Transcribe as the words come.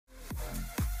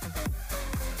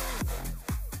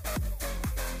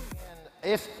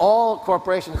if all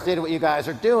corporations did what you guys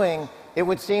are doing, it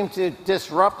would seem to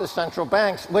disrupt the central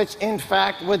banks, which in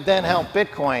fact would then help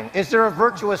Bitcoin. Is there a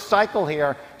virtuous cycle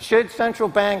here? Should central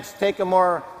banks take a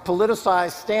more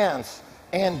politicized stance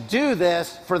and do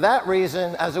this for that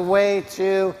reason as a way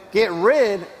to get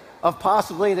rid of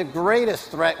possibly the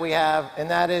greatest threat we have, and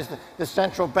that is the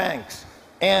central banks?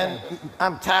 And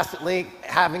I'm tacitly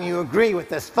having you agree with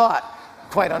this thought,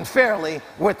 quite unfairly,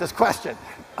 with this question.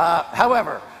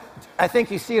 However, I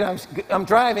think you see what I'm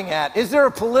driving at. Is there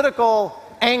a political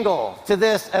angle to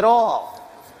this at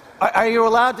all? Are you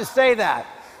allowed to say that?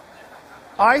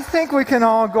 I think we can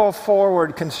all go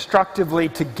forward constructively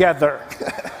together.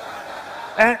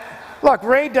 And look,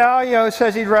 Ray Dalio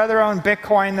says he'd rather own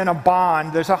Bitcoin than a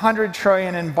bond. There's 100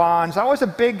 trillion in bonds. That was a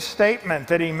big statement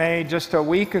that he made just a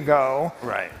week ago.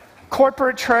 Right.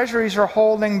 Corporate treasuries are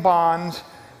holding bonds.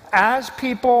 As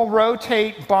people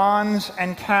rotate bonds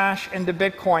and cash into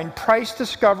Bitcoin, price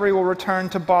discovery will return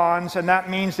to bonds, and that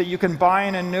means that you can buy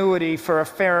an annuity for a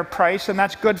fair price, and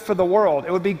that's good for the world.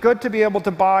 It would be good to be able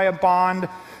to buy a bond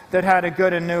that had a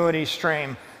good annuity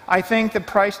stream. I think the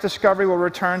price discovery will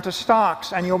return to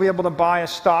stocks, and you'll be able to buy a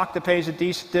stock that pays a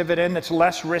decent dividend that's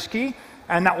less risky,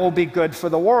 and that will be good for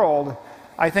the world.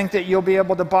 I think that you'll be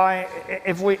able to buy,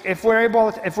 if we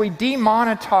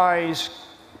demonetize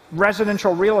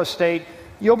residential real estate,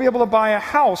 you'll be able to buy a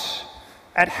house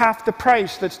at half the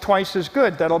price that's twice as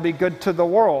good. That'll be good to the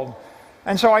world.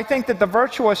 And so I think that the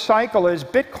virtuous cycle is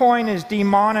Bitcoin is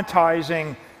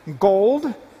demonetizing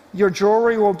gold. Your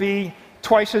jewelry will be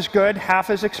twice as good, half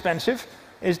as expensive.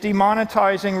 Is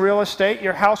demonetizing real estate.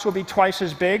 Your house will be twice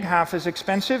as big, half as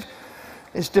expensive.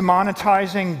 Is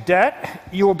demonetizing debt.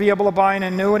 You will be able to buy an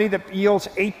annuity that yields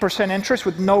 8% interest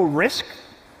with no risk.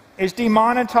 Is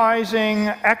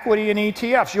demonetizing equity in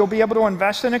ETFs. You'll be able to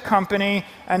invest in a company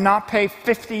and not pay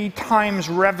 50 times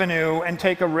revenue and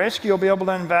take a risk. You'll be able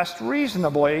to invest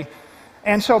reasonably.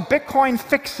 And so Bitcoin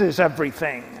fixes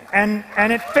everything. And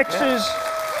it fixes...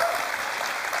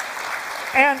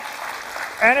 And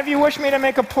if you wish me to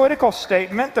make a political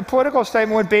statement, the political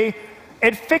statement would be,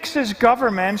 it fixes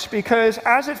governments because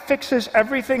as it fixes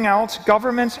everything else,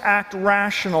 governments act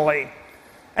rationally.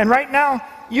 And right now,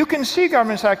 you can see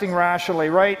governments acting rationally,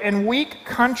 right? In weak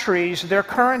countries, their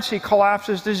currency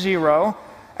collapses to zero,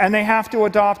 and they have to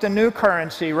adopt a new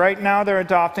currency. Right now, they're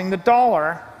adopting the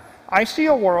dollar. I see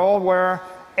a world where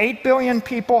 8 billion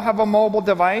people have a mobile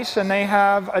device, and they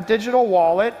have a digital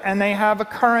wallet, and they have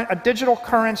a digital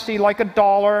currency like a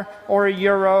dollar or a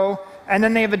euro, and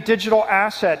then they have a digital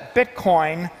asset,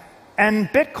 Bitcoin. And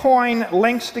Bitcoin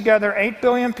links together 8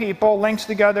 billion people, links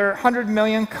together 100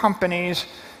 million companies.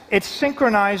 It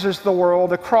synchronizes the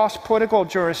world across political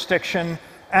jurisdiction,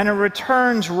 and it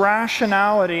returns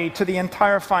rationality to the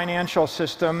entire financial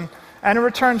system, and it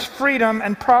returns freedom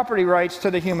and property rights to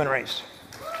the human race.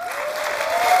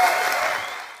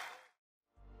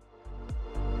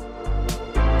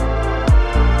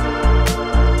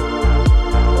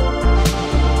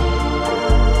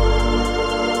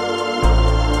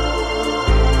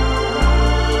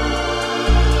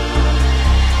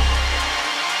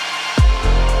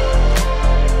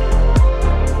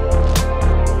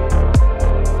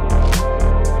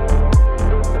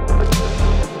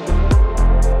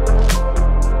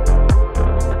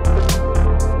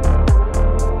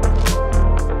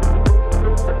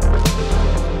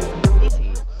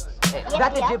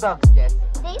 That's the jukebox, Jess.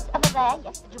 This over there,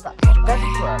 yes, the jukebox. That's the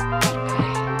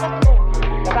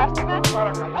jukebox. The rest of it,